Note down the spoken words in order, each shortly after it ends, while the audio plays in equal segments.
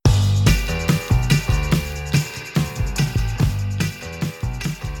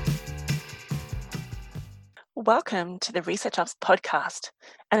Welcome to the ResearchOps podcast,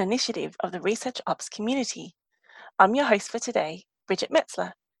 an initiative of the ResearchOps community. I'm your host for today, Bridget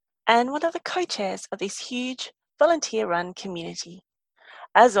Metzler, and one of the co-chairs of this huge volunteer-run community.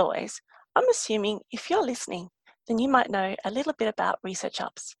 As always, I'm assuming if you're listening, then you might know a little bit about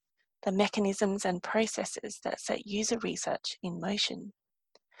ResearchOps, the mechanisms and processes that set user research in motion.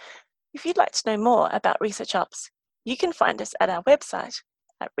 If you'd like to know more about ResearchOps, you can find us at our website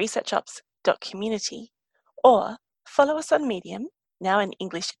at researchops.community or follow us on Medium, now in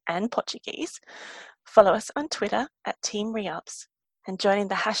English and Portuguese. Follow us on Twitter at Team ReOps and join in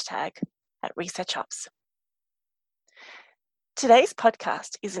the hashtag at ResearchOps. Today's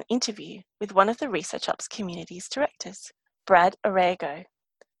podcast is an interview with one of the ResearchOps community's directors, Brad Orego.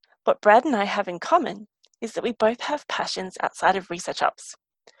 What Brad and I have in common is that we both have passions outside of ResearchOps.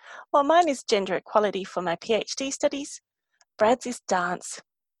 While mine is gender equality for my PhD studies, Brad's is dance.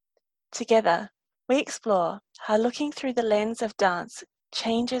 Together, we explore how looking through the lens of dance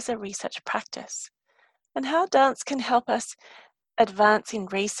changes a research practice and how dance can help us advance in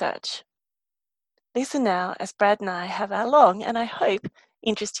research. Listen now as Brad and I have our long and I hope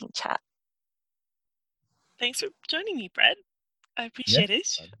interesting chat. Thanks for joining me, Brad. I appreciate it.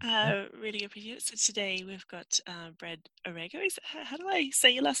 Really appreciate it. So today we've got Brad Orego. How do I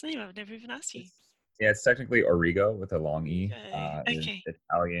say your last name? I've never even asked you. It's technically Orego with a long E. Okay. It's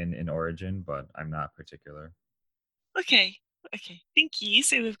Italian in origin, but I'm not particular. Okay. Thank you.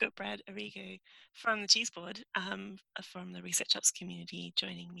 So we've got Brad Orego from the Cheese Board, from the ResearchOps community,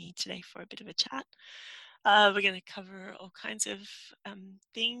 joining me today for a bit of a chat. We're going to cover all kinds of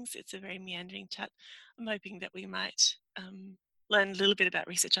things. It's a very meandering chat. I'm hoping that we might learn a little bit about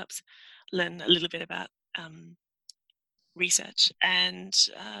ResearchOps, learn a little bit about research, and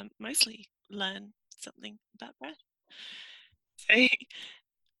mostly learn something about Brad. So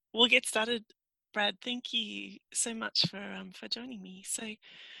we'll get started. Brad, thank you so much for joining me. So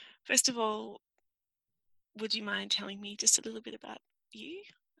first of all, would you mind telling me just a little bit about you?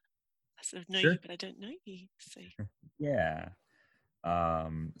 I sort of know you, but I don't know you. So yeah.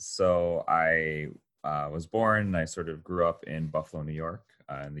 So I was born, I sort of grew up in Buffalo, New York,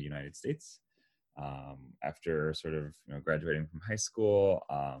 in the United States. After sort of graduating from high school,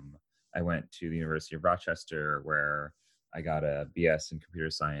 I went to the University of Rochester, where I got a BS in computer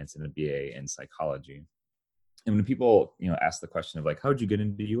science and a BA in psychology. And when people ask the question of like, how did you get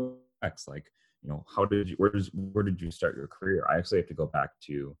into UX, like, where did you start your career, I actually have to go back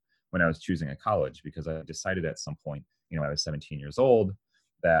to when I was choosing a college, because I decided at some point, I was 17 years old,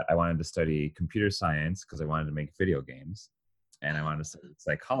 that I wanted to study computer science because I wanted to make video games, and I wanted to study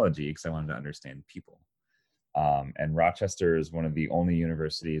psychology because I wanted to understand people. And Rochester is one of the only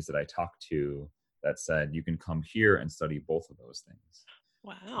universities that I talked to that said you can come here and study both of those things.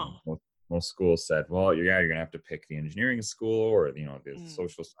 Wow. Most schools said, well, you're going to have to pick the engineering school or the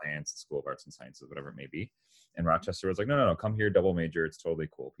social science, School of Arts and Sciences, whatever it may be. And Rochester was like, no, come here, double major. It's totally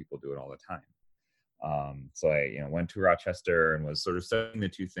cool. People do it all the time. So I went to Rochester and was sort of studying the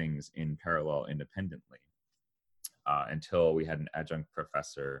two things in parallel independently, until we had an adjunct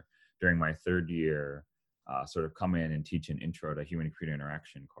professor during my third year sort of come in and teach an intro to human-computer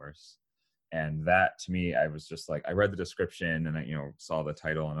interaction course. And that, to me, I was just like, I read the description and I saw the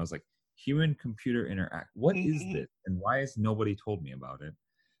title and I was like, human-computer interact, what is this? And why has nobody told me about it?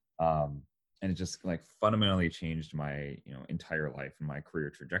 And it just like fundamentally changed my entire life and my career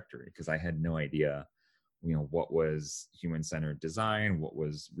trajectory, because I had no idea what was human-centered design, what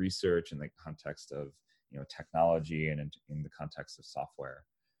was research in the context of technology, and in the context of software.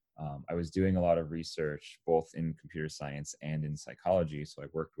 I was doing a lot of research both in computer science and in psychology. So I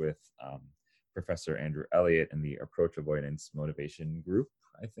worked with Professor Andrew Elliott in the Approach Avoidance Motivation Group,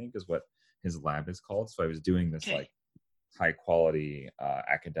 I think is what his lab is called. So I was doing this like high quality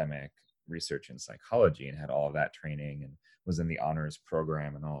academic research in psychology and had all of that training and was in the honors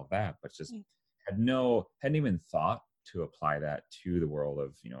program and all of that, but just hadn't even thought to apply that to the world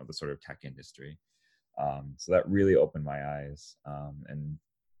of the sort of tech industry. So that really opened my eyes, and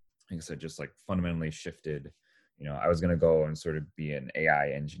like I said, just like fundamentally shifted. I was going to go and sort of be an AI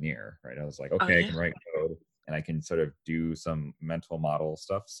engineer, right? I was like, okay, I can write code and I can sort of do some mental model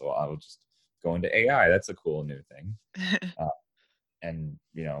stuff. So I'll just go into AI. That's a cool new thing. And,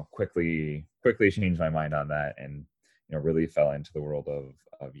 quickly changed my mind on that, and, really fell into the world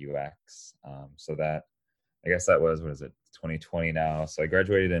of UX. So that, I guess that was, 2020 now. So I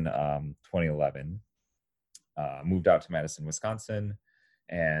graduated in 2011, moved out to Madison, Wisconsin,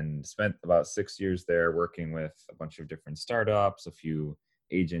 and spent about 6 years there working with a bunch of different startups, a few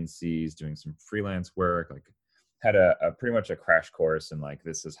agencies, doing some freelance work, like had a pretty much a crash course in like,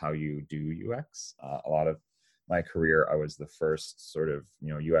 this is how you do UX. A lot of my career, I was the first sort of,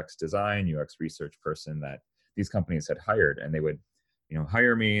 UX design, UX research person that these companies had hired, and they would,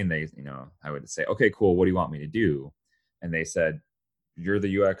 hire me, and they, I would say, okay, cool. What do you want me to do? And they said, you're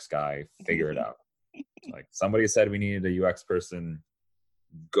the UX guy, figure it out. Like, somebody said we needed a UX person,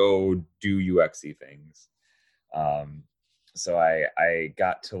 go do UXy things. Um, so I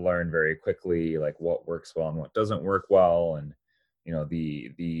got to learn very quickly, like, what works well and what doesn't work well, and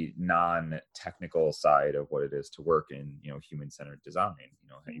the non-technical side of what it is to work in human-centered design.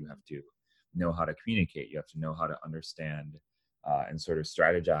 You have to know how to communicate, you have to know how to understand and sort of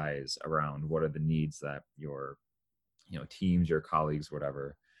strategize around what are the needs that your teams, your colleagues,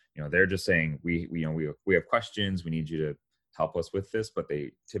 whatever, they're just saying, we have questions, we need you to help us with this, but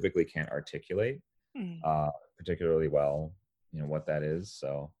they typically can't articulate particularly well what that is.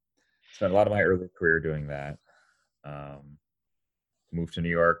 So spent a lot of my early career doing that. Moved to New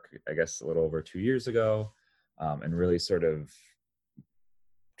York, I guess, a little over 2 years ago, and really sort of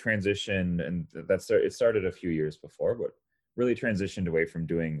transitioned, and it started a few years before, but really transitioned away from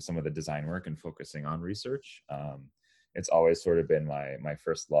doing some of the design work and focusing on research. It's always sort of been my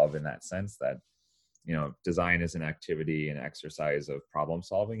first love, in that sense that design is an activity and exercise of problem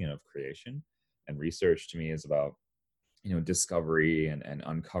solving and of creation, and research to me is about discovery and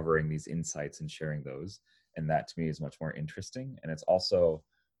uncovering these insights and sharing those. And that to me is much more interesting. And it's also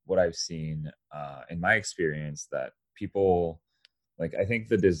what I've seen in my experience, that people, like, I think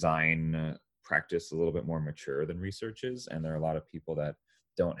the design practice is a little bit more mature than research is, and there are a lot of people that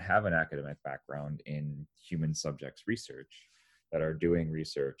don't have an academic background in human subjects research that are doing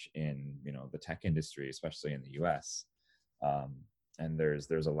research in the tech industry, especially in the US. And there's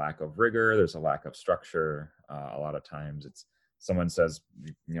a lack of rigor, there's a lack of structure. A lot of times it's, someone says,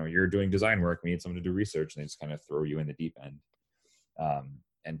 you're doing design work, we need someone to do research, and they just kind of throw you in the deep end.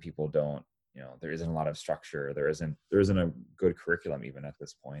 And people don't, there isn't a lot of structure, there isn't a good curriculum even at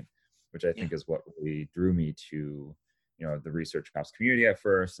this point, which I think is what really drew me to the ResearchOps community at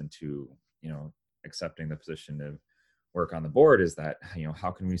first, and to accepting the position to work on the board, is that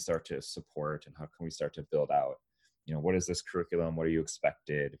how can we start to support, and how can we start to build out, what is this curriculum, what are you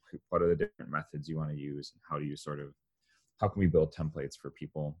expected, what are the different methods you want to use, and how can we build templates for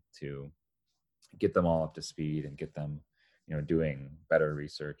people to get them all up to speed and get them doing better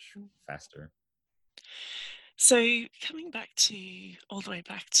research faster. So coming back to all the way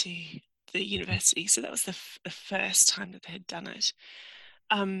back to the university, so that was the first time that they had done it.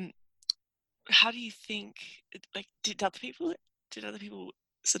 How do you think, like, did other people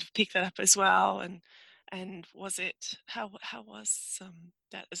sort of pick that up as well, and was it, how was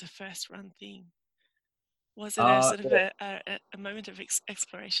that as a first run thing? Was it a sort of a moment of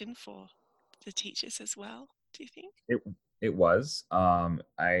exploration for the teachers as well, do you think? It was.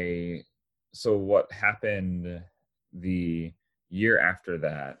 So what happened the year after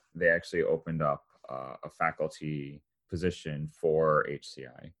that, they actually opened up a faculty position for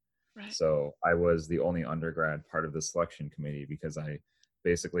HCI. Right. So I was the only undergrad part of the selection committee, because I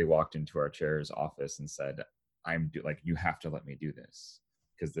basically walked into our chair's office and said, you have to let me do this,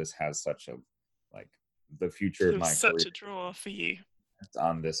 because this has such a, like, the future of my career such a draw for you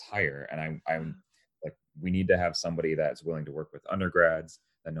on this hire. And I'm like, we need to have somebody that's willing to work with undergrads,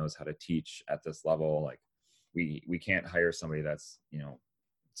 that knows how to teach at this level. Like, we can't hire somebody that's,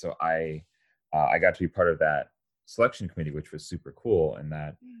 so I got to be part of that selection committee, which was super cool. And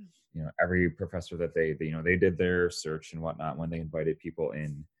that, every professor that they did their search and whatnot, when they invited people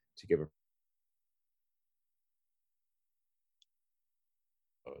in to give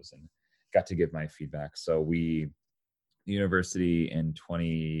and got to give my feedback. So the university in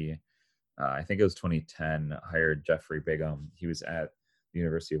I think it was 2010, hired Jeffrey Bigham. He was at the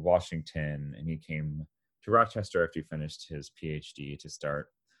University of Washington, and he came to Rochester after he finished his PhD to start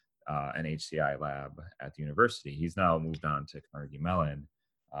an HCI lab at the university. He's now moved on to Carnegie Mellon.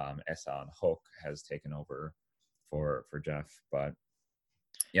 Esa and Hook has taken over for Jeff, but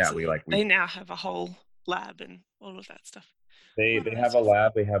yeah, so they now have a whole lab and all of that stuff. They have a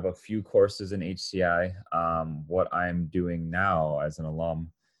lab. They have a few courses in HCI. What I'm doing now as an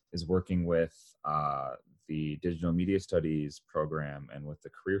alum is working with the Digital Media Studies program and with the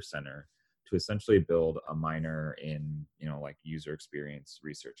Career Center to essentially build a minor in, like, user experience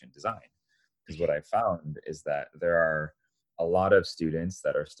research and design. Because what I found is that there are a lot of students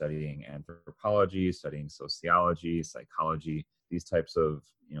that are studying anthropology, studying sociology, psychology, these types of,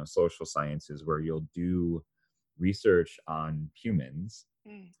 social sciences, where you'll do research on humans,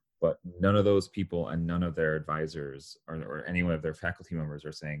 but none of those people and none of their advisors or any one of their faculty members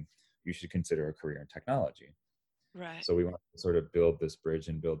are saying you should consider a career in technology. Right. So we want to sort of build this bridge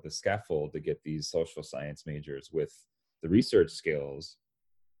and build the scaffold to get these social science majors with the research skills,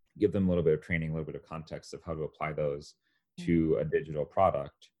 give them a little bit of training, a little bit of context of how to apply those Mm. to a digital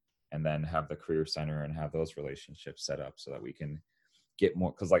product, and then have the career center and have those relationships set up so that we can get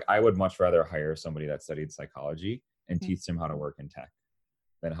more. Because like I would much rather hire somebody that studied psychology and Mm. teach them how to work in tech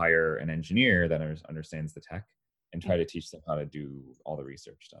than hire an engineer that understands the tech and Mm. try to teach them how to do all the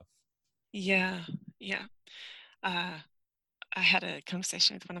research stuff. Yeah. Yeah. Uh, I had a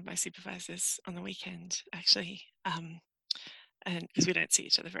conversation with one of my supervisors on the weekend, actually, and because we don't see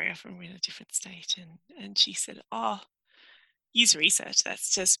each other very often, we're in a different state, and she said, "Oh, use research.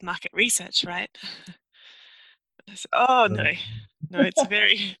 That's just market research, right?" I said, "Oh no, no, it's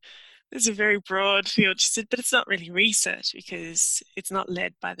a very broad field." She said, "But it's not really research because it's not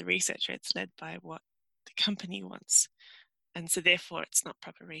led by the researcher. It's led by what the company wants, and so therefore it's not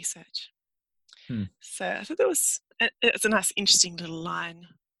proper research." Hmm. So I thought that was it's a nice, interesting little line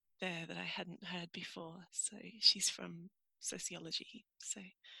there that I hadn't heard before. So she's from sociology, so it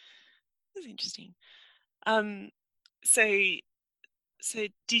was interesting. Um, so so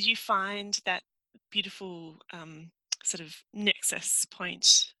did you find that beautiful sort of nexus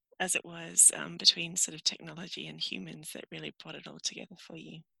point, as it was, between sort of technology and humans that really brought it all together for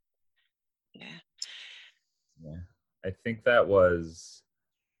you? Yeah. Yeah. I think that was,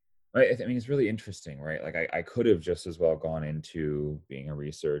 I mean, it's really interesting, right? Like I could have just as well gone into being a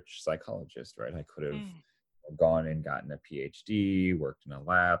research psychologist, right? I could have Mm. gone and gotten a PhD, worked in a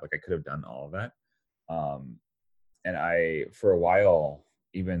lab. Like I could have done all of that. Um, and I, for a while,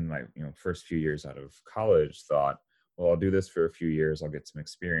 even my first few years out of college, thought, well, I'll do this for a few years, I'll get some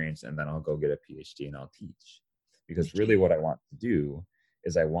experience, and then I'll go get a PhD and I'll teach. Because really, Okay. what I want to do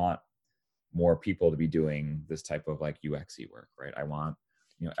is I want more people to be doing this type of like UXy work, right? I want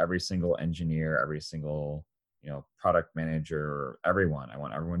every single engineer, every single product manager, everyone. I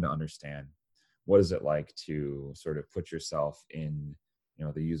want everyone to understand what is it like to sort of put yourself in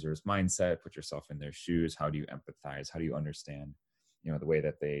the user's mindset, put yourself in their shoes. How do you empathize? How do you understand the way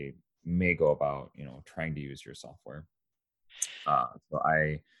that they may go about trying to use your software? So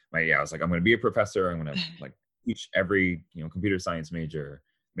I was like, I'm going to be a professor. I'm going to like teach every computer science major,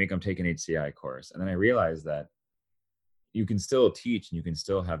 make them take an HCI course. And then I realized that you can still teach and you can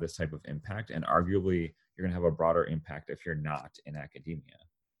still have this type of impact, and arguably you're going to have a broader impact if you're not in academia,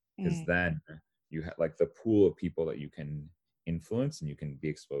 because Mm. then you have like the pool of people that you can influence and you can be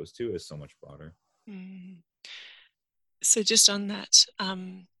exposed to is so much broader. Mm. So just on that,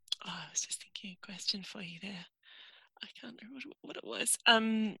 oh, I was just thinking a question for you there. I can't remember what it was.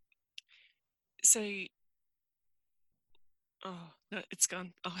 So, oh no, it's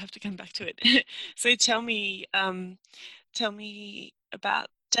gone. I'll have to come back to it. So tell me about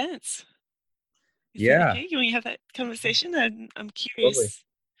dance. Is that Yeah, okay? Can we have that conversation? I'm totally. curious.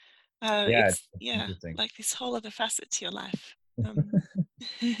 Yeah, it's Yeah, interesting. like this whole other facet to your life.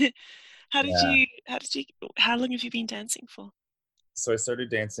 Yeah. How long have you been dancing for? So I started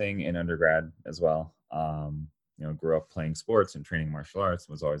dancing in undergrad as well. Grew up playing sports and training martial arts.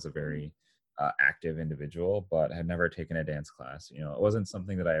 Was always a Mm. very active individual, but had never taken a dance class. It wasn't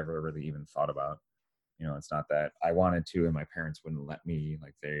something that I ever really even thought about. It's not that I wanted to, and my parents wouldn't let me.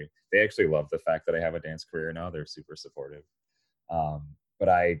 Like they actually love the fact that I have a dance career now. They're super supportive. But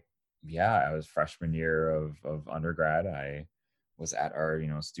I was freshman year of undergrad. I was at our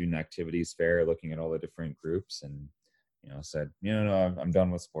student activities fair, looking at all the different groups, and said, no, I'm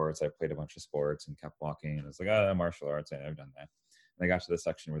done with sports. I played a bunch of sports and kept walking, and I was like, oh, martial arts, I've done that. And I got to the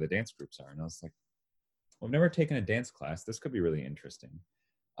section where the dance groups are, and I was like, well, I've never taken a dance class. This could be really interesting.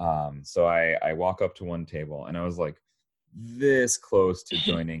 So I walk up to one table, and I was like this close to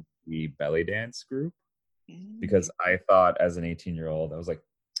joining the belly dance group, Mm. because I thought as an 18-year-old, I was like,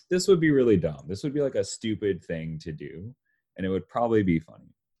 this would be really dumb. This would be like a stupid thing to do, and it would probably be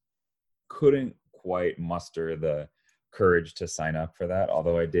funny. Couldn't quite muster the courage to sign up for that,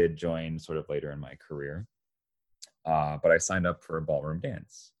 although I did join sort of later in my career. But I signed up for a ballroom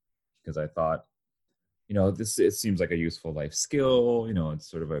dance because I thought, it seems like a useful life skill. It's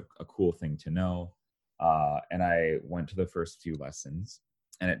sort of a cool thing to know. And I went to the first few lessons,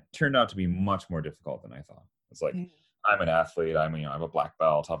 and it turned out to be much more difficult than I thought. It's like, Mm. I'm an athlete. I'm a black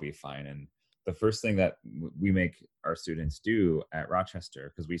belt. I'll be fine. And the first thing that we make our students do at Rochester,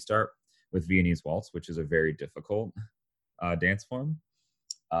 because we start with Viennese waltz, which is a very difficult dance form.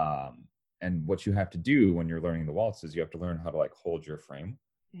 And what you have to do when you're learning the waltz is you have to learn how to like hold your frame.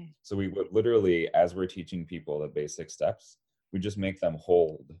 Mm. So we would literally, as we're teaching people the basic steps, we just make them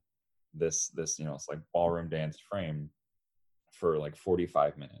hold this it's like ballroom dance frame for like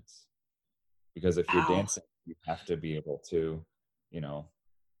 45 minutes. Because if you're Wow. dancing You have to be able to, you know,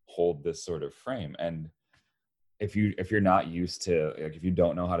 hold this sort of frame. And if you're not used to, like, if you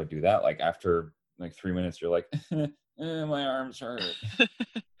don't know how to do that, like after like 3 minutes, you're like, my arms hurt.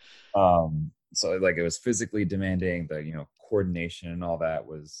 So like it was physically demanding. The, you know, coordination and all that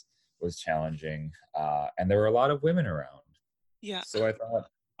was challenging. And there were a lot of women around. Yeah. So I thought,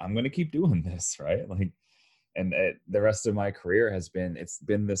 I'm going to keep doing this, right? Like, and the rest of my career it's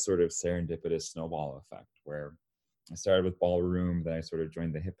been this sort of serendipitous snowball effect where I started with ballroom, then I sort of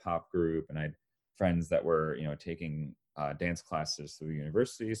joined the hip hop group, and I had friends that were, you know, taking dance classes through the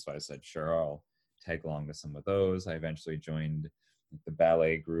university. So I said, sure, I'll tag along to some of those. I eventually joined the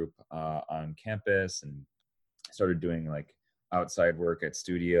ballet group on campus and started doing like outside work at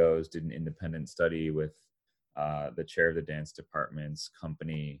studios, did an independent study with the chair of the dance department's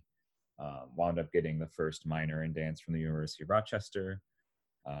company, wound up getting the first minor in dance from the University of Rochester,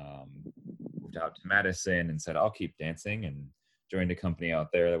 moved out to Madison and said, I'll keep dancing, and joined a company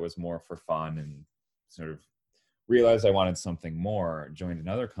out there that was more for fun, and sort of realized I wanted something more, joined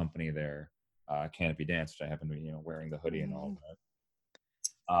another company there, Canopy Dance, which I happen to be, you know, wearing the hoodie and all of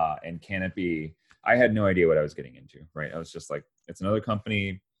that. And Canopy, I had no idea what I was getting into, right? I was just like, it's another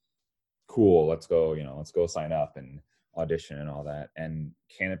company, cool, let's go, you know, let's go sign up and audition and all that. And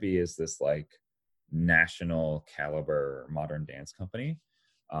Canopy is this like national caliber modern dance company.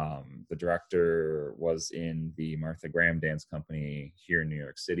 The director was in the Martha Graham Dance Company here in New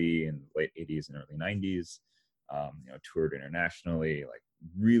York City in the late 80s and early 90s. You know, toured internationally, like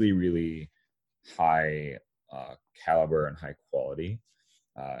really, really high caliber and high quality.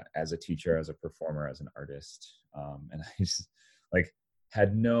 As a teacher, as a performer, as an artist. And I just like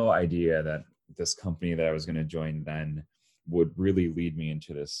had no idea that this company that I was going to join then would really lead me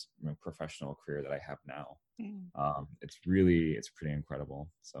into this, you know, professional career that I have now. It's pretty incredible.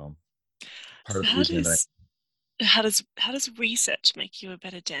 So part So of the reason that how does research make you a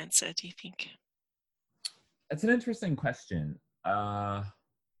better dancer, do you think? it's an interesting question. I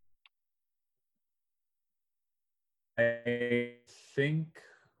think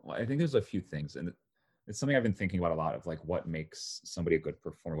I think there's a few things, and it's something I've been thinking about a lot, of like what makes somebody a good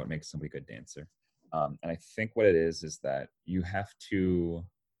performer, what makes somebody a good dancer. And I think what it is that you have to,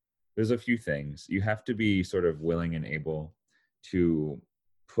 there's a few things. You have to be sort of willing and able to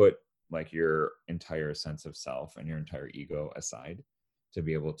put like your entire sense of self and your entire ego aside to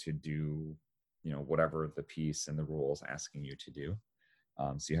be able to do, you know, whatever the piece and the role is asking you to do.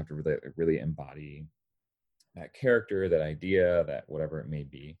 So you have to really embody that character, that idea, that whatever it may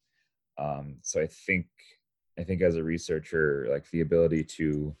be. So I think as a researcher, like the ability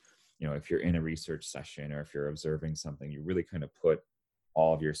to, you know, if you're in a research session or if you're observing something, you really kind of put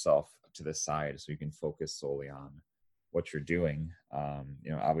all of yourself to the side so you can focus solely on what you're doing.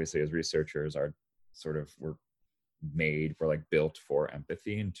 You know, obviously as researchers are we're like built for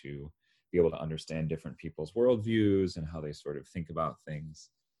empathy and to be able to understand different people's worldviews and how they sort of think about things.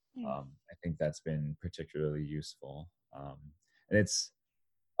 I think that's been particularly useful. And it's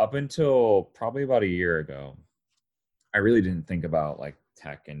up until probably about a year ago, I really didn't think about like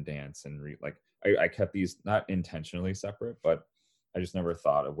tech and dance and I kept these not intentionally separate, but I just never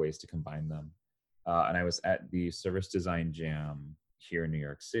thought of ways to combine them. And I was at the Service Design Jam here in New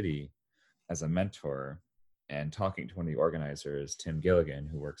York City as a mentor and talking to one of the organizers, Tim Gilligan,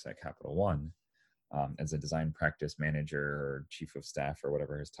 who works at Capital One, as a design practice manager or chief of staff or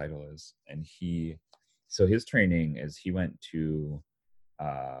whatever his title is. And so his training is he went to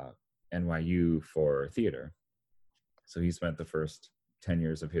NYU for theater. So he spent the first 10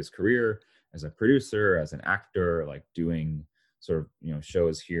 years of his career as a producer, as an actor, like doing sort of, you know,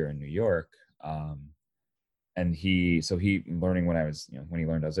 shows here in New York. And he learning when I was, you know, when he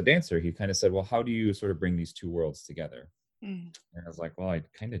learned I was a dancer, he kind of said, well, how do you sort of bring these two worlds together? And I was like, well, I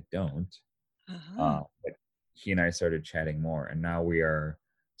kind of don't. But he and I started chatting more, and now we are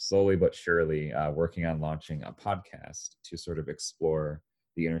slowly but surely working on launching a podcast to sort of explore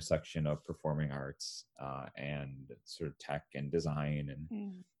the intersection of performing arts and sort of tech and design and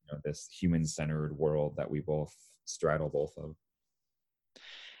you know, this human-centered world that we both straddle both of.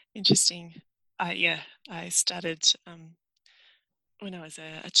 Interesting. I started when I was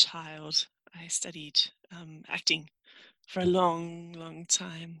a child. I studied acting for a long, long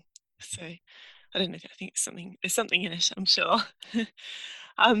time. So I don't know. I think there's something in it, I'm sure.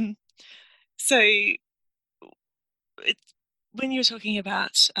 So when you're talking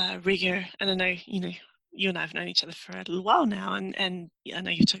about rigor, and I know you and I have known each other for a little while now, and I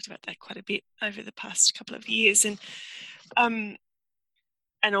know you've talked about that quite a bit over the past couple of years, and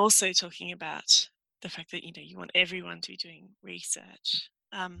also talking about the fact that you want everyone to be doing research.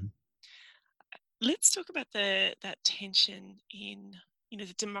 let's talk about that tension in,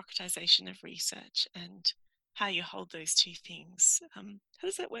 the democratization of research and how you hold those two things. How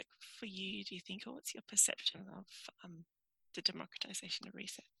does that work for you, do you think, or what's your perception of the democratization of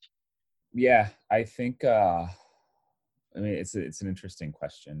research? Yeah, I think I mean it's an interesting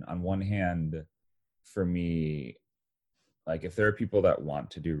question. On one hand, for me, like if there are people that want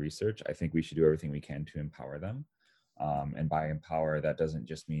to do research, I think we should do everything we can to empower them. And by empower, that doesn't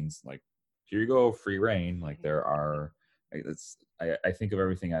just means like, here you go, free reign. Like there are, I think of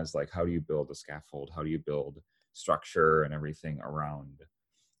everything as like, how do you build a scaffold? How do you build structure and everything around,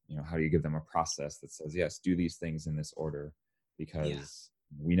 how do you give them a process that says, yes, do these things in this order? Yeah. Because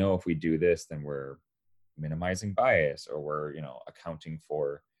we know if we do this, then we're minimizing bias or we're, accounting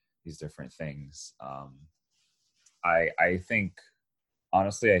for these different things. I think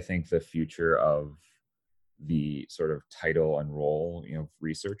honestly, I think the future of the sort of title and role,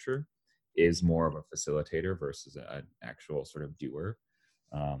 researcher is more of a facilitator versus an actual sort of doer.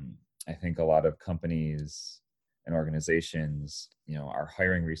 I think a lot of companies and organizations, are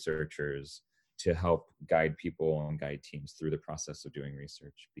hiring researchers to help guide people and guide teams through the process of doing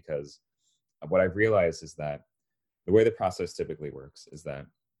research. Because what I've realized is that the way the process typically works is that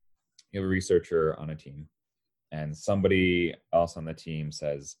you have a researcher on a team and somebody else on the team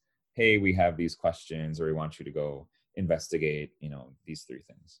says, hey, we have these questions or we want you to go investigate, these three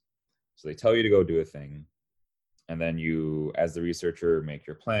things. So they tell you to go do a thing. And then you, as the researcher, make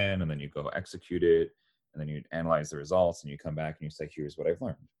your plan and then you go execute it. And then you analyze the results and you come back and you say, here's what I've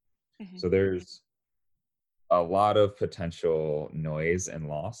learned. Mm-hmm. So there's a lot of potential noise and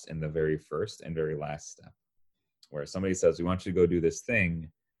loss in the very first and very last step, where somebody says, we want you to go do this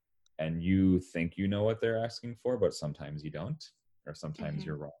thing. And you think you know what they're asking for, but sometimes you don't, or sometimes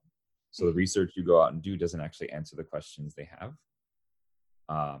you're wrong. So the research you go out and do doesn't actually answer the questions they have.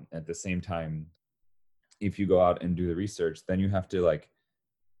 At the same time, if you go out and do the research, then you have to like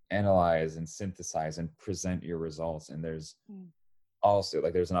analyze and synthesize and present your results. And there's also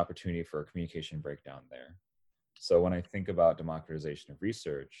like there's an opportunity for a communication breakdown there. So when I think about democratization of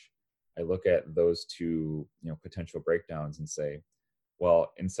research, I look at those two, potential breakdowns and say,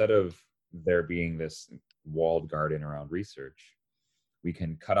 well, instead of there being this walled garden around research, we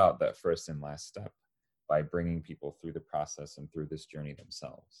can cut out that first and last step by bringing people through the process and through this journey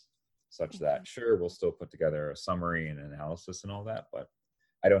themselves, such that, sure, we'll still put together a summary and analysis and all that, but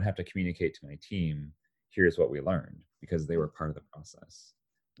I don't have to communicate to my team, here's what we learned, because they were part of the process.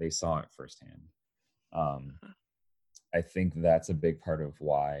 They saw it firsthand. I think that's a big part of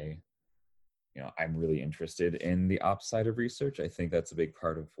why I'm really interested in the ops side of research. I think that's a big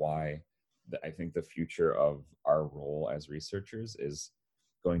part of why I think the future of our role as researchers is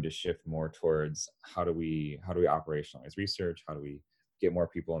going to shift more towards how do we operationalize research? How do we get more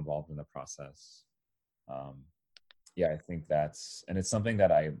people involved in the process? Yeah, I think and it's something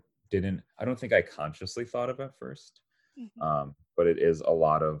that I don't think I consciously thought of at first. But it is a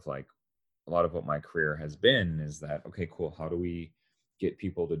lot of what my career has been is that, okay, cool. How do we get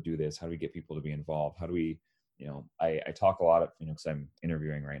people to do this? How do we get people to be involved? How do we, I talk a lot of, because I'm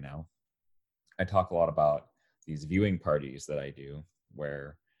interviewing right now. I talk a lot about these viewing parties that I do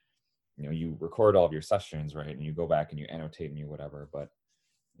where, you record all of your sessions, right? And you go back and you annotate and you whatever, but,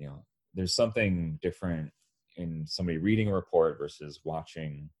 there's something different in somebody reading a report versus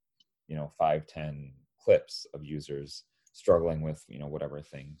watching, 5-10 clips of users struggling with, whatever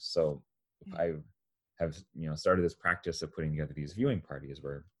thing. So I have, started this practice of putting together these viewing parties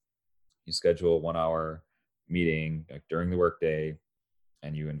where you schedule a 1 hour meeting like during the workday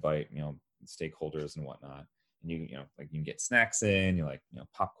and you invite, stakeholders and whatnot. And you can get snacks in,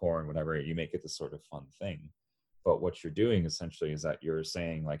 popcorn, whatever, you make it this sort of fun thing. But what you're doing essentially is that you're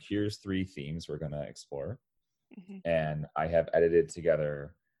saying like, here's 3 themes we're going to explore. And I have edited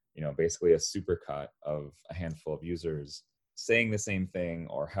together, basically a supercut of a handful of users saying the same thing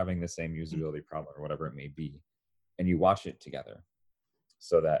or having the same usability problem or whatever it may be. And you watch it together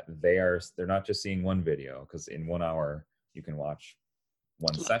so that they're not just seeing one video, because in 1 hour you can watch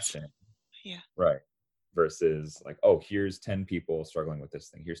one session. Yeah. Right. Versus like, oh, here's 10 people struggling with this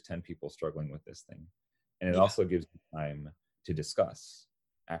thing. Here's 10 people struggling with this thing. And it also gives you time to discuss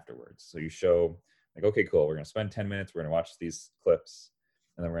afterwards. So you show like, okay, cool. We're going to spend 10 minutes. We're going to watch these clips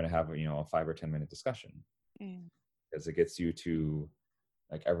and then we're going to have, a 5 or 10 minute discussion. Because it gets you to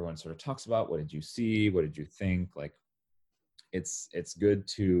like, everyone sort of talks about, what did you see? What did you think? Like it's good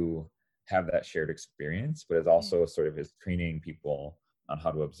to have that shared experience, but it also sort of is training people on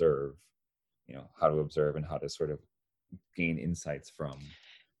how to observe, and how to sort of gain insights from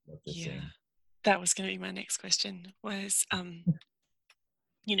what they're seeing. That was going to be my next question was,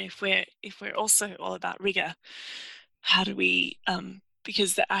 if we're also all about rigor, how do we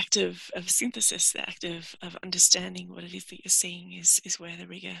because the act of synthesis, the act of understanding what it is that you're seeing is where the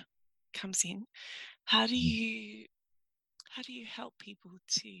rigor comes in. How do you help people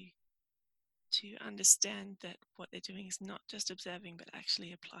to understand that what they're doing is not just observing but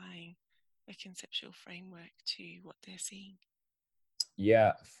actually applying a conceptual framework to what they're seeing?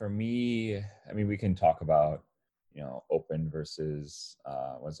 Yeah, for me, I mean, we can talk about, open versus,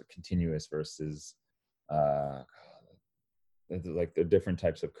 continuous versus, uh, like the different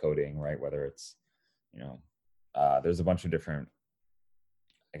types of coding, right? Whether it's, you know, there's a bunch of different,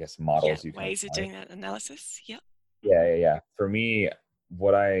 I guess, Yeah, models you can ways of apply. doing that analysis. Yep. Yeah. For me,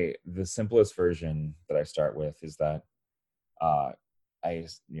 the simplest version that I start with is that uh, I,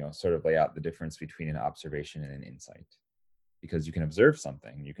 sort of lay out the difference between an observation and an insight, because you can observe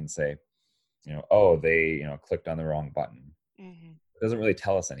something. You can say, oh, they, clicked on the wrong button. Mm-hmm. It doesn't really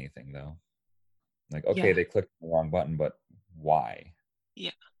tell us anything though. Like, okay, Yeah. they clicked on the wrong button, but why?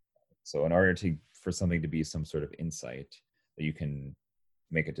 Yeah. So in order for something to be some sort of insight that you can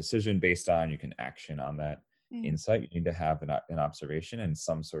make a decision based on, you can action on that Mm. insight, you need to have an observation and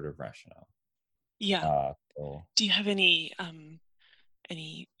some sort of rationale. Yeah. So Do you have any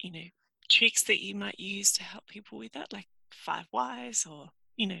tricks that you might use to help people with that, like 5 whys, or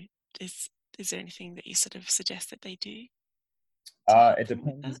is there anything that you sort of suggest that they do to help it them with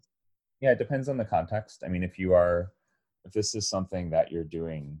that? depends. Yeah, it depends on the context. I mean, if this is something that you're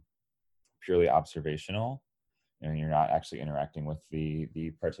doing purely observational, and you're not actually interacting with the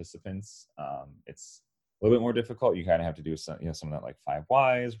participants, it's a little bit more difficult. You kind of have to do some of that, like 5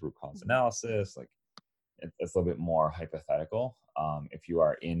 whys, root cause Mm-hmm. analysis. Like it's a little bit more hypothetical. If you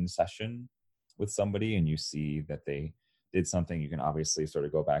are in session with somebody and you see that they did something, you can obviously sort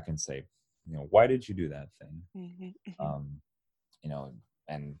of go back and say, why did you do that thing? Mm-hmm. Mm-hmm. Um, you know,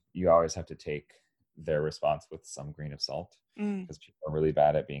 and you always have to take their response with some grain of salt, Mm. because people are really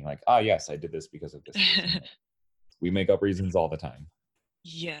bad at being like, ah, yes, I did this because of this reason. We make up reasons all the time.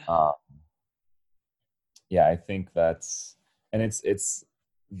 Yeah. Uh, yeah, I think it's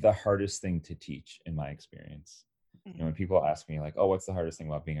the hardest thing to teach in my experience. When Mm. people ask me like, oh, what's the hardest thing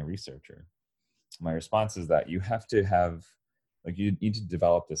about being a researcher? My response is that you have to have, like, you need to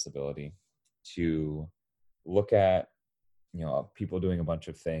develop this ability to look at, people doing a bunch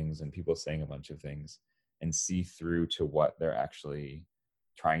of things and people saying a bunch of things and see through to what they're actually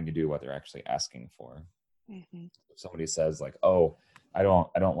trying to do, what they're actually asking for. Mm-hmm. If somebody says like, oh, I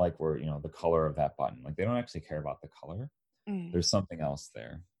don't like where, the color of that button, like they don't actually care about the color. Mm. There's something else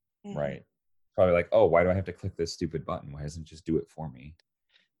there, Mm-hmm. right? Probably like, oh, why do I have to click this stupid button? Why doesn't it just do it for me?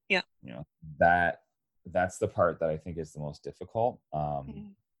 Yeah. you know that that's the part that I think is the most difficult.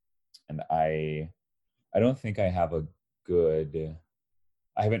 Mm. And I don't think I haven't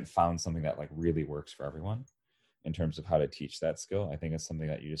found something that like really works for everyone in terms of how to teach that skill. I think it's something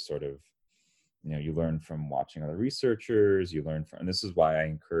that you just sort of, you learn from watching other researchers. You learn from, and this is why I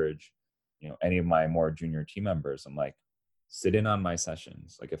encourage, any of my more junior team members, I'm like, sit in on my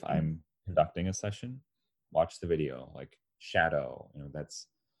sessions. Like if Mm. I'm conducting a session, watch the video, like shadow.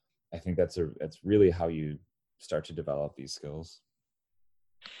 I think that's really how you start to develop these skills.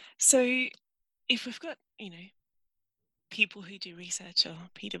 So if we've got, people who do research, or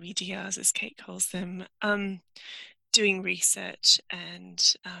PWDRs as Kate calls them, doing research,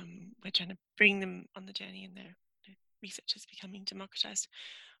 and we're trying to bring them on the journey, and their research is becoming democratized.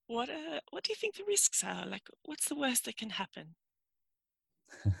 What do you think the risks are? Like, what's the worst that can happen?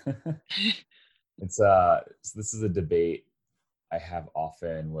 So this is a debate I have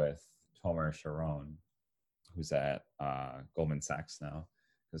often with Tomer Sharon, who's at Goldman Sachs now,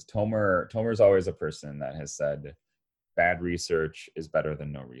 because Tomer's always a person that has said bad research is better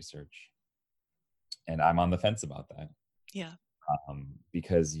than no research, and I'm on the fence about that. Yeah.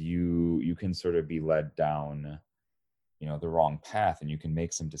 Because you can sort of be led down, the wrong path, and you can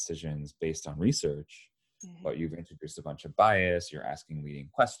make some decisions based on research, Mm-hmm. but you've introduced a bunch of bias. You're asking leading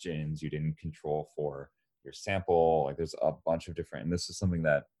questions. You didn't control for your sample. Like there's a bunch of different, and this is something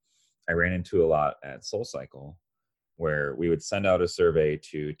that I ran into a lot at SoulCycle, where we would send out a survey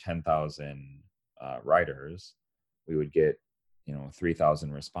to 10,000 writers. We would get,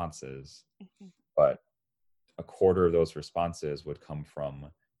 3,000 responses, Mm-hmm. but a quarter of those responses would come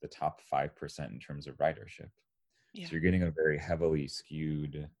from the top 5% in terms of ridership. Yeah. So you're getting a very heavily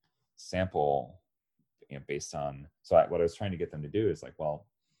skewed sample, based on. So what I was trying to get them to do is like, well,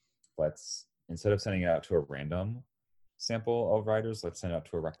 let's, instead of sending it out to a random sample of writers, let's send it out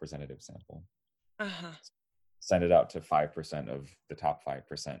to a representative sample. Uh-huh. Send it out to 5% of the top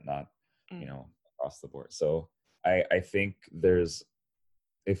 5%, not, Mm. across the board. So I think there's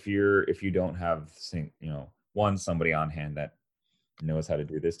if you don't have somebody on hand that knows how to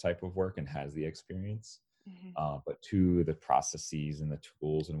do this type of work and has the experience, Mm-hmm. but two, the processes and the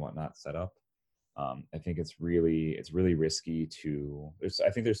tools and whatnot set up. I think it's really risky to. I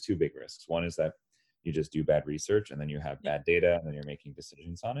think there's two big risks. One is that you just do bad research and then you have Yeah. bad data and then you're making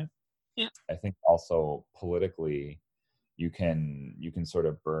decisions on it. Yeah. I think also politically, you can sort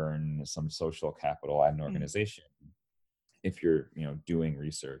of burn some social capital at an Mm. organization if you're doing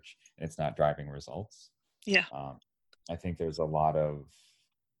research and it's not driving results. Yeah. um, I think there's a lot of,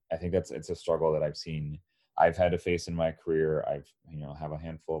 I think it's a struggle that I've had to face in my career. I've have a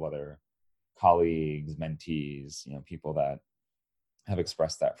handful of other colleagues, mentees, people that have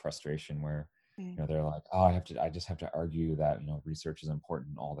expressed that frustration where Mm. they're like, oh, I just have to argue that research is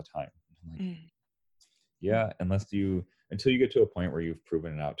important all the time. I'm like, Mm. yeah, until you get to a point where you've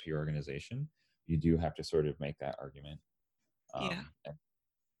proven it out to your organization, you do have to sort of make that argument. Yeah. And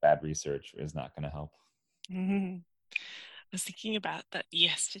bad research is not going to help. Mm-hmm. I was thinking about that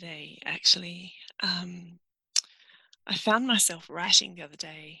yesterday, actually. I found myself writing the other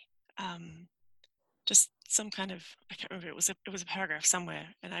day, just some kind of, I can't remember, it was a paragraph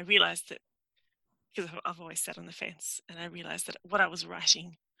somewhere, and I realized that, because I've always sat on the fence, and I realized that what I was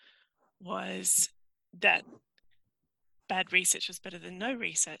writing was that bad research was better than no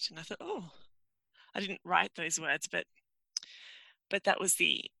research. And I thought, oh, I didn't write those words, but that was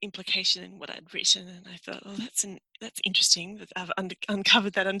the implication in what I'd written. And I thought, oh, that's interesting that I've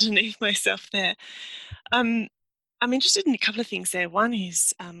uncovered that underneath myself there. I'm interested in a couple of things there. One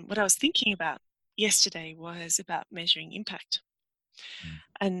is, what I was thinking about yesterday was about measuring impact. Mm.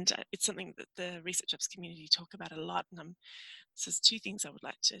 And it's something that the ResearchOps community talk about a lot. And so there's two things I would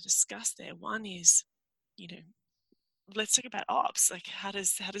like to discuss there. One is, you know, let's talk about ops. Like, how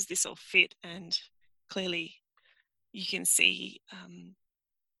does this all fit? And clearly, you can see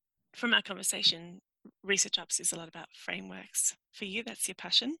from our conversation, ResearchOps is a lot about frameworks. For you, that's your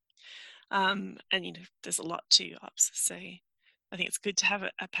passion, and there's a lot to ops. So I think it's good to have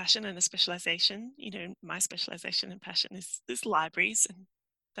a passion and a specialization. My specialization and passion is libraries, and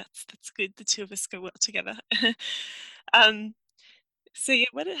that's good. The two of us go well together. So yeah,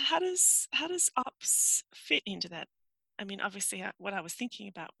 how does ops fit into that? I mean, obviously, what I was thinking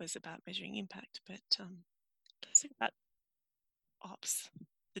about was about measuring impact, but let's think about ops,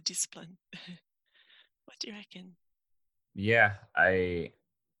 the discipline. What do you reckon? Yeah, I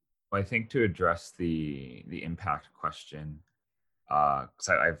think to address the impact question, because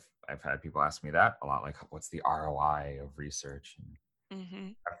I've had people ask me that a lot, like what's the ROI of research? And Mm-hmm.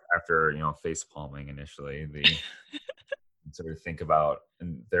 after face palming initially, the sort of think about,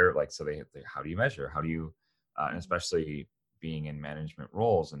 and they're like, so they how do you measure? How do you, and especially being in management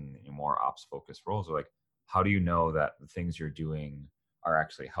roles and more ops focused roles, are like, how do you know that the things you're doing are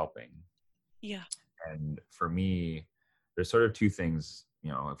actually helping? Yeah. And for me, there's sort of two things,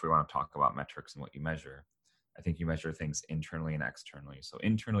 if we want to talk about metrics and what you measure. I think you measure things internally and externally. So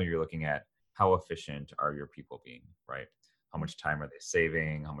internally, you're looking at how efficient are your people being, right? How Mm. much time are they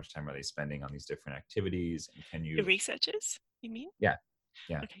saving? How much time are they spending on these different activities? And can The you, researchers, you mean? yeah,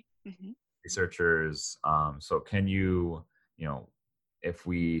 yeah, Okay. Mm-hmm. researchers. So can you, if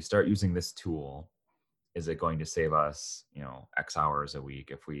we start using this tool, is it going to save us X hours a week?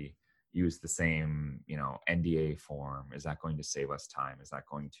 If we use the same NDA form, is that going to save us time? Is that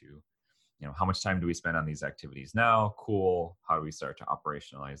going to, how much time do we spend on these activities now? Cool. How do we start to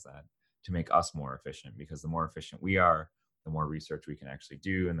operationalize that to make us more efficient? Because the more efficient we are, the more research we can actually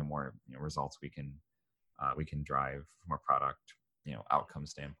do, and the more results we can drive from a product outcome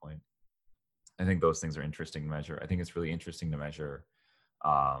standpoint. I think those things are interesting to measure. I think it's really interesting to measure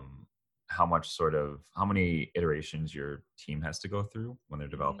um, how many iterations your team has to go through when they're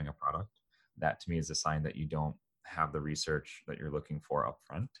Mm-hmm. developing a product. That to me is a sign that you don't have the research that you're looking for up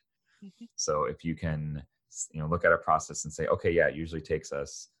front. Mm-hmm. So if you can, look at a process and say, okay, yeah, it usually takes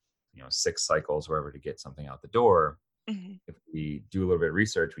us, 6 cycles, wherever, to get something out the door. Mm-hmm. If we do a little bit of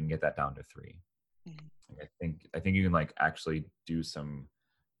research, we can get that down to 3. Mm-hmm. I think you can actually do some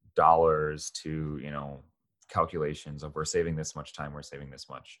dollars to calculations of, we're saving this much time, we're saving this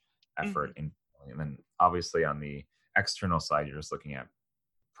much effort, and then obviously on the external side, you're just looking at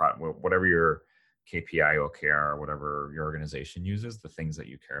whatever your KPI, OKR, whatever your organization uses, the things that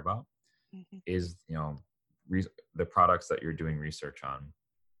you care about Mm-hmm. is the products that you're doing research on.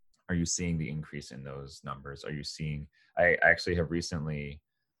 Are you seeing the increase in those numbers? Are you seeing, I actually have recently,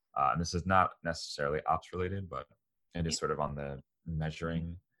 and this is not necessarily ops related, but it is Yep. sort of on the Mm-hmm.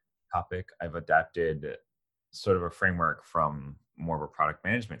 measuring topic. I've adapted sort of a framework from more of a product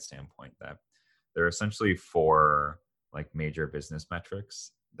management standpoint, that there are essentially 4 like major business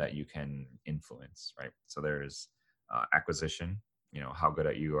metrics that you can influence, right? So there's acquisition, how good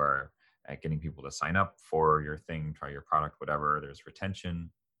at you are at getting people to sign up for your thing, try your product, whatever. There's retention.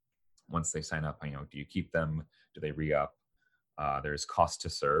 Once they sign up, do you keep them? Do they re-up? There's cost to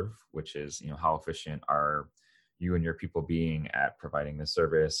serve, which is, how efficient are you and your people being at providing the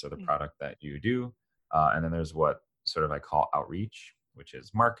service or the product that you do? And then there's what sort of I call outreach, which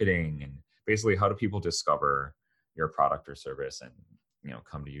is marketing, and basically how do people discover your product or service and,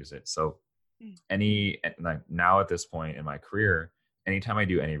 come to use it. So like now at this point in my career, anytime I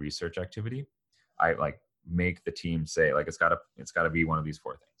do any research activity, I like make the team say like, it's gotta be one of these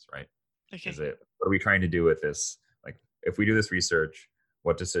four things, right? Okay. What are we trying to do with this? Like, if we do this research,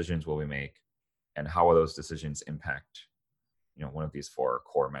 what decisions will we make, and how will those decisions impact, one of these four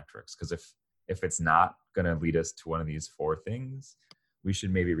core metrics? Because if it's not going to lead us to one of these four things, we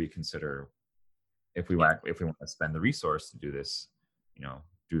should maybe reconsider if we want to spend the resource to do this,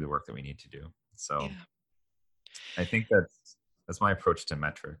 do the work that we need to do. So I think that's my approach to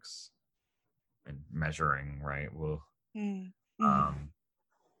metrics and measuring, right? Well,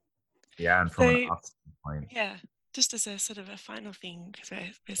 yeah, and from an ops standpoint. Yeah, just as a sort of a final thing, because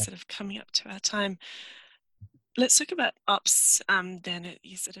we're sort of coming up to our time. Let's talk about ops. Then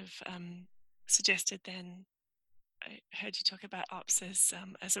you sort of suggested. Then I heard you talk about ops as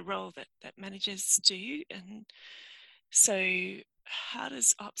a role that managers do, and so how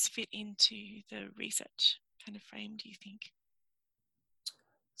does ops fit into the research kind of frame, do you think?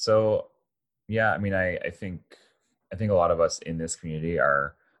 So, yeah, I mean, I think a lot of us in this community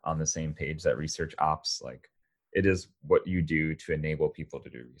are on the same page that research ops, like, it is what you do to enable people to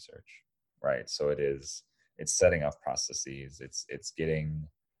do research, right? So it's setting up processes, it's getting,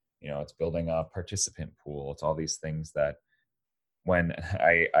 it's building a participant pool, it's all these things that when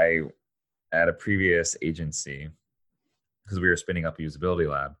I at a previous agency, because we were spinning up a usability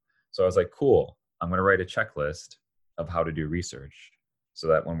lab, so I was like, cool, I'm going to write a checklist of how to do research, so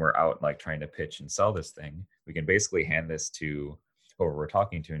that when we're out like trying to pitch and sell this thing, we can basically hand this to whoever we're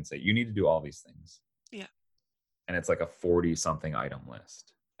talking to and say, you need to do all these things. Yeah. And it's like a 40 something item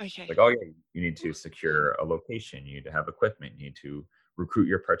list. Okay. Like, oh yeah, you need to secure a location, you need to have equipment, you need to recruit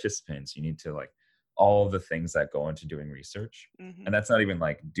your participants, you need to like all of the things that go into doing research. And that's not even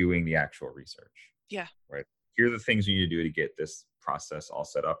like doing the actual research. Yeah. Right. Here are the things you need to do to get this process all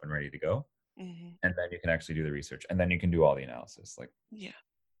set up and ready to go. And then you can actually do the research, and then you can do all the analysis. Like,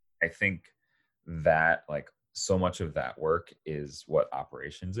 I think that like so much of that work is what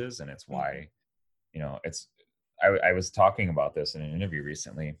operations is, and it's why, I was talking about this in an interview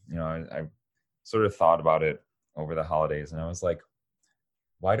recently. I sort of thought about it over the holidays, and I was like,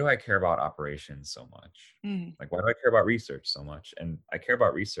 why do I care about operations so much? Like, why do I care about research so much? And I care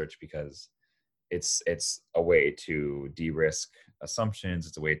about research because it's a way to de-risk assumptions.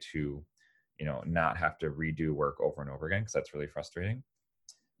 It's a way to, not have to redo work over and over again, because that's really frustrating.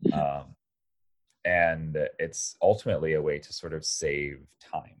 And it's ultimately a way to sort of save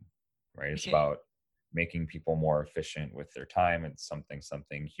time, right? It's about making people more efficient with their time, and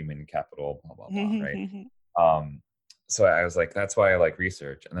something human capital, blah, blah, blah, right? So I was like, that's why I like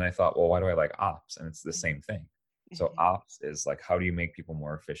research. And then I thought, well, why do I like ops? And it's the same thing. So ops is like, how do you make people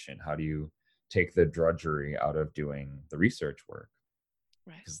more efficient? How do you take the drudgery out of doing the research work?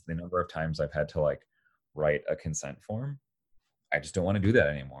 Because the number of times I've had to like write a consent form, I just don't want to do that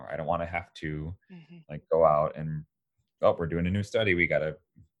anymore. I don't want to have to like go out and, oh, we're doing a new study, we got to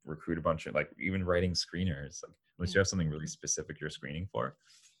recruit a bunch of, like, even writing screeners, like, unless you have something really specific you're screening for,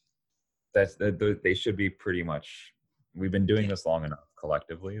 they should be pretty much, we've been doing this long enough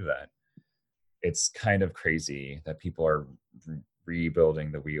collectively that it's kind of crazy that people are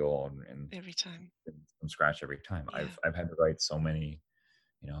rebuilding the wheel and every time from scratch every time. I've had to write so many,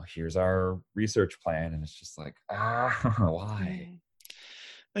 here's our research plan, and it's just like, why?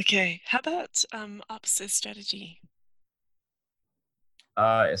 Okay, how about ops as strategy?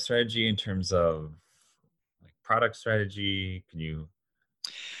 A strategy in terms of like product strategy, can you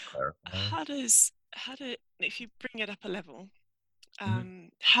clarify? How do, if you bring it up a level,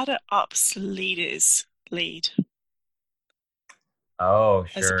 how do ops leaders lead? Oh,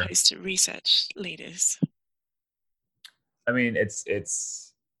 as sure. opposed to research leaders? I mean, it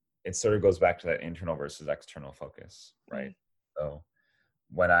sort of goes back to that internal versus external focus, right? So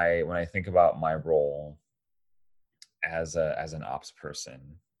when I think about my role as an ops person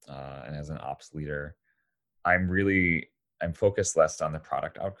and as an ops leader, I'm focused less on the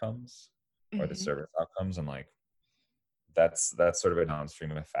product outcomes or the service outcomes, and like that's sort of a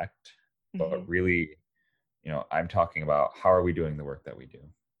downstream effect. But really, I'm talking about how are we doing the work that we do,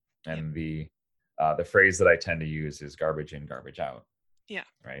 and the the phrase that I tend to use is garbage in, garbage out. Yeah.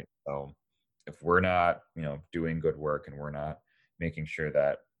 Right. So if we're not, doing good work and we're not making sure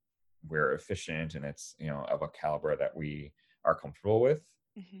that we're efficient and it's, of a caliber that we are comfortable with,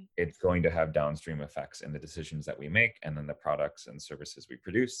 Mm-hmm. it's going to have downstream effects in the decisions that we make, and then the products and services we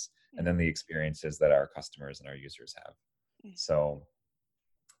produce, and then the experiences that our customers and our users have. Mm-hmm. So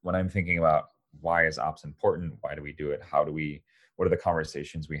when I'm thinking about why is ops important, why do we do it, what are the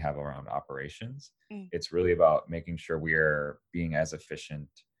conversations we have around operations, it's really about making sure we're being as efficient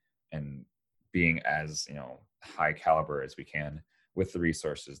and being as high caliber as we can with the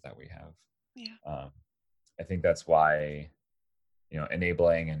resources that we have. Yeah. I think that's why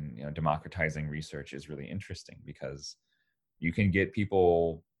enabling and democratizing research is really interesting, because you can get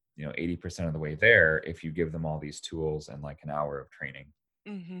people 80% of the way there if you give them all these tools and like an hour of training.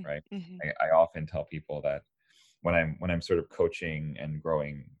 Mm-hmm. Right. Mm-hmm. I often tell people that when I'm sort of coaching and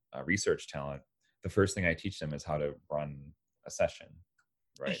growing research talent, the first thing I teach them is how to run a session.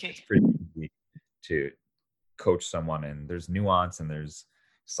 Right. Okay. It's pretty easy to coach someone, and there's nuance and there's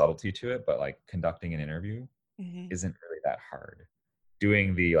subtlety to it, but like conducting an interview isn't really that hard.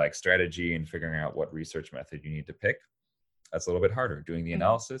 Doing the like strategy and figuring out what research method you need to pick, that's a little bit harder. Doing the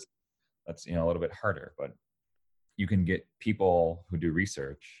analysis, that's a little bit harder. But you can get people who do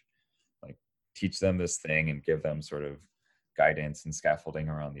research, like teach them this thing and give them sort of guidance and scaffolding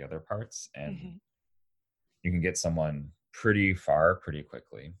around the other parts, and you can get someone pretty far pretty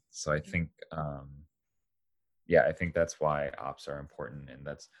quickly. So I think I think that's why ops are important, and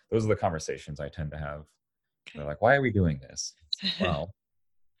those are the conversations I tend to have. Okay. They're like, why are we doing this? Like, well,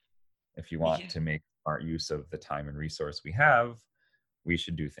 if you want to make smart use of the time and resource we have, we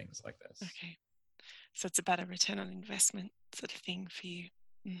should do things like this. Okay. So it's about a return on investment sort of thing for you.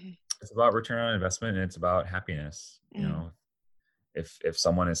 Mm-hmm. It's about return on investment, and it's about happiness. If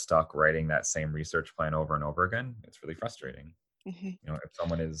someone is stuck writing that same research plan over and over again, it's really frustrating.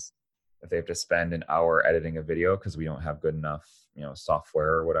 If they have to spend an hour editing a video because we don't have good enough,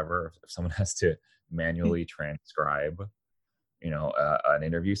 software or whatever, if someone has to manually transcribe, an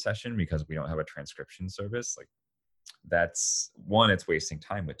interview session because we don't have a transcription service, like that's one, it's wasting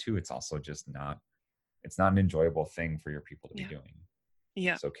time, but two, it's also just not an enjoyable thing for your people to be doing.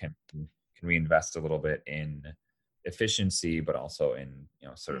 Yeah. So can we invest a little bit in efficiency, but also in,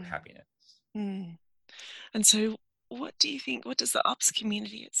 sort of happiness? And so what do you think, what does the ops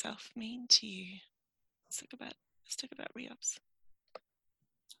community itself mean to you? Let's talk about re-ops.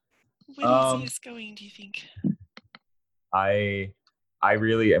 Where do you see us going, do you think? I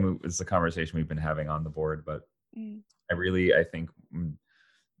mean, it's a conversation we've been having on the board, but I think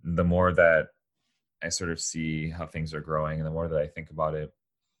the more that I sort of see how things are growing, and the more that I think about it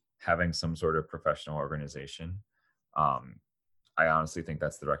having some sort of professional organization, I honestly think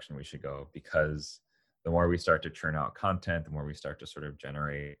that's the direction we should go, because the more we start to churn out content, the more we start to sort of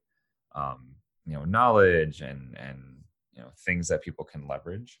generate, knowledge and things that people can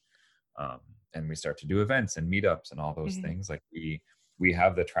leverage. And we start to do events and meetups and all those things. Like we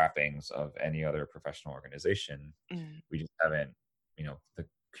have the trappings of any other professional organization. We just haven't, the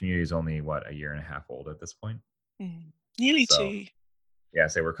community is only a year and a half old at this point. Nearly 2. Yeah,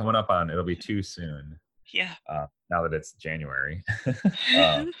 so we're coming up on, it'll be 2 soon. Yeah. Now that it's January.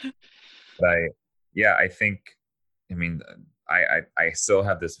 But I think, I mean, I still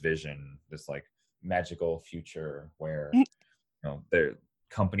have this vision, this like magical future where, their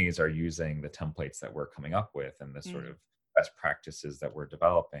companies are using the templates that we're coming up with and the sort of best practices that we're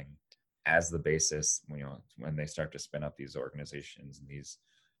developing as the basis, when they start to spin up these organizations and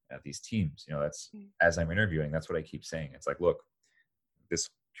these teams. That's as I'm interviewing, that's what I keep saying. It's like, look, this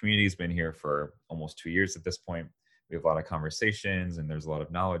community's been here for almost 2 years at this point. We have a lot of conversations and there's a lot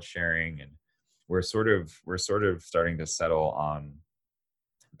of knowledge sharing, and we're sort of starting to settle on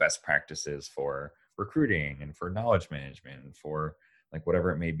best practices for recruiting and for knowledge management and for like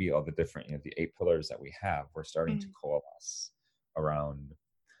whatever it may be, all the different, the 8 pillars that we have. We're starting to coalesce around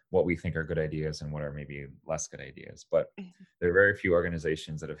what we think are good ideas and what are maybe less good ideas. But there are very few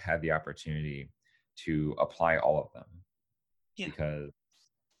organizations that have had the opportunity to apply all of them, because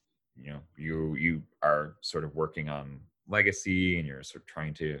you are sort of working on legacy and you're sort of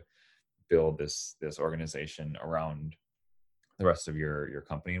trying to build this organization around the rest of your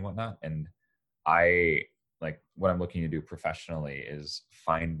company and whatnot. And I like what I'm looking to do professionally is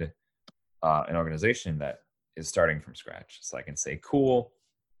find an organization that is starting from scratch, so I can say, cool,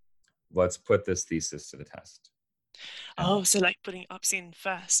 let's put this thesis to the test. So like putting ops in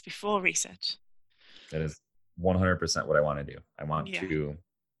first before research. That is 100% what I want to do. I want to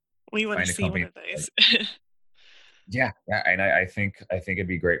we want to see one of those. Yeah, and I think it'd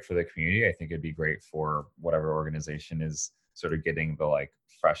be great for the community. I think it'd be great for whatever organization is sort of getting the like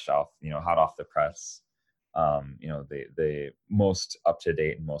fresh off, hot off the press, the most up to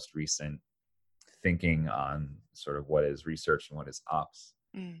date and most recent thinking on sort of what is research and what is ops.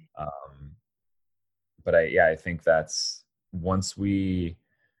 Mm. But I think that's once we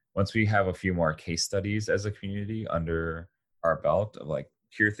have a few more case studies as a community under our belt of like,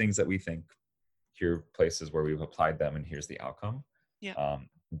 here are things that we think, here are places where we've applied them, and here's the outcome. Yeah.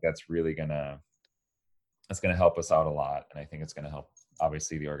 That's really gonna help us out a lot, and I think it's gonna help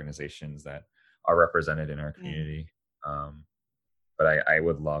obviously the organizations that are represented in our community. But I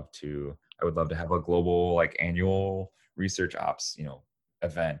would love to have a global like annual research ops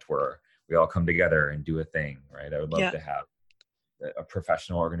event where we all come together and do a thing, right? I would love Yeah. to have a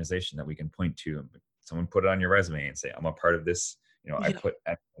professional organization that we can point to, and someone put it on your resume and say, I'm a part of this. I put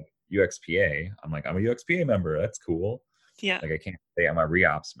at UXPA, I'm like, I'm a UXPA member. That's cool. Yeah. Like I can't say I'm a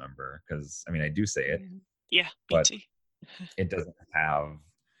ReOps member because I do say it. Yeah, me but too. it doesn't have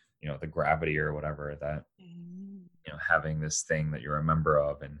the gravity or whatever that having this thing that you're a member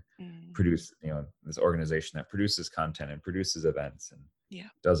of and produce this organization that produces content and produces events and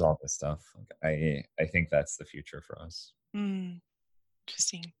does all this stuff. Like, I think that's the future for us.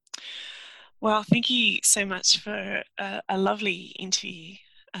 Interesting. Well, thank you so much for a lovely interview.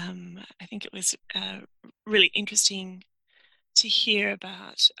 I think it was really interesting to hear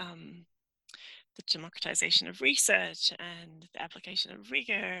about the democratization of research and the application of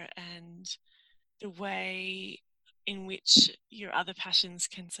rigor and the way in which your other passions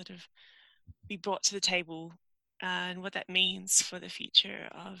can sort of be brought to the table, and what that means for the future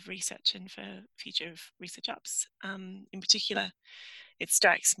of research and for future of ResearchOps. In particular, it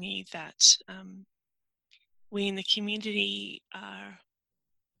strikes me that we in the community are,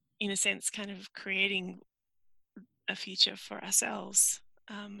 in a sense, kind of creating a future for ourselves.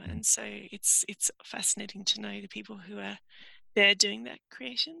 And so it's fascinating to know the people who are there doing that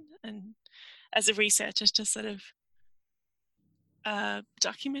creation, and as a researcher to sort of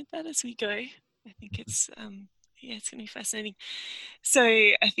document that as we go. I think it's it's going to be fascinating. So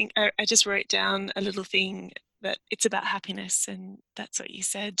I think I just wrote down a little thing that it's about happiness, and that's what you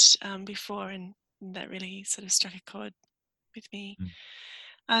said before, and that really sort of struck a chord with me.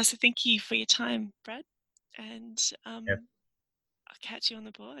 So thank you for your time, Brad, and I'll catch you on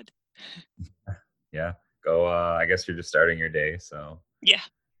the board. Yeah, go. I guess you're just starting your day, so yeah,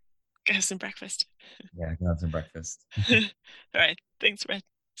 go have some breakfast. Yeah, go have some breakfast. All right, thanks, Brad.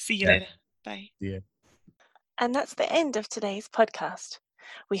 See you later. Bye. See you. And that's the end of today's podcast.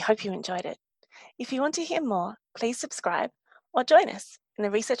 We hope you enjoyed it. If you want to hear more, please subscribe or join us in the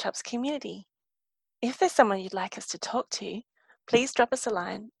ResearchOps community. If there's someone you'd like us to talk to, please drop us a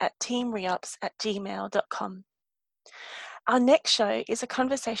line at teamreops@gmail.com. Our next show is a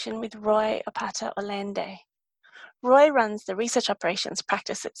conversation with Roy Opata-Olande. Roy runs the research operations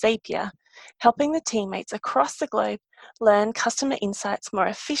practice at Zapier, helping the teammates across the globe learn customer insights more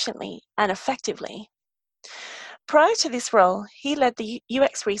efficiently and effectively. Prior to this role, he led the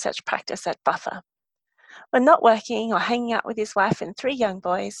UX research practice at Buffer. When not working or hanging out with his wife and 3 young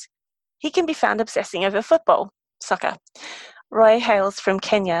boys, he can be found obsessing over football, soccer. Roy hails from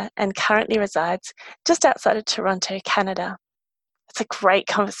Kenya and currently resides just outside of Toronto, Canada. It's a great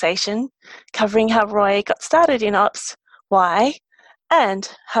conversation covering how Roy got started in ops, why, and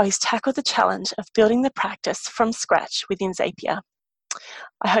how he's tackled the challenge of building the practice from scratch within Zapier.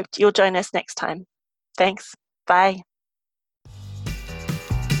 I hope you'll join us next time. Thanks. Bye.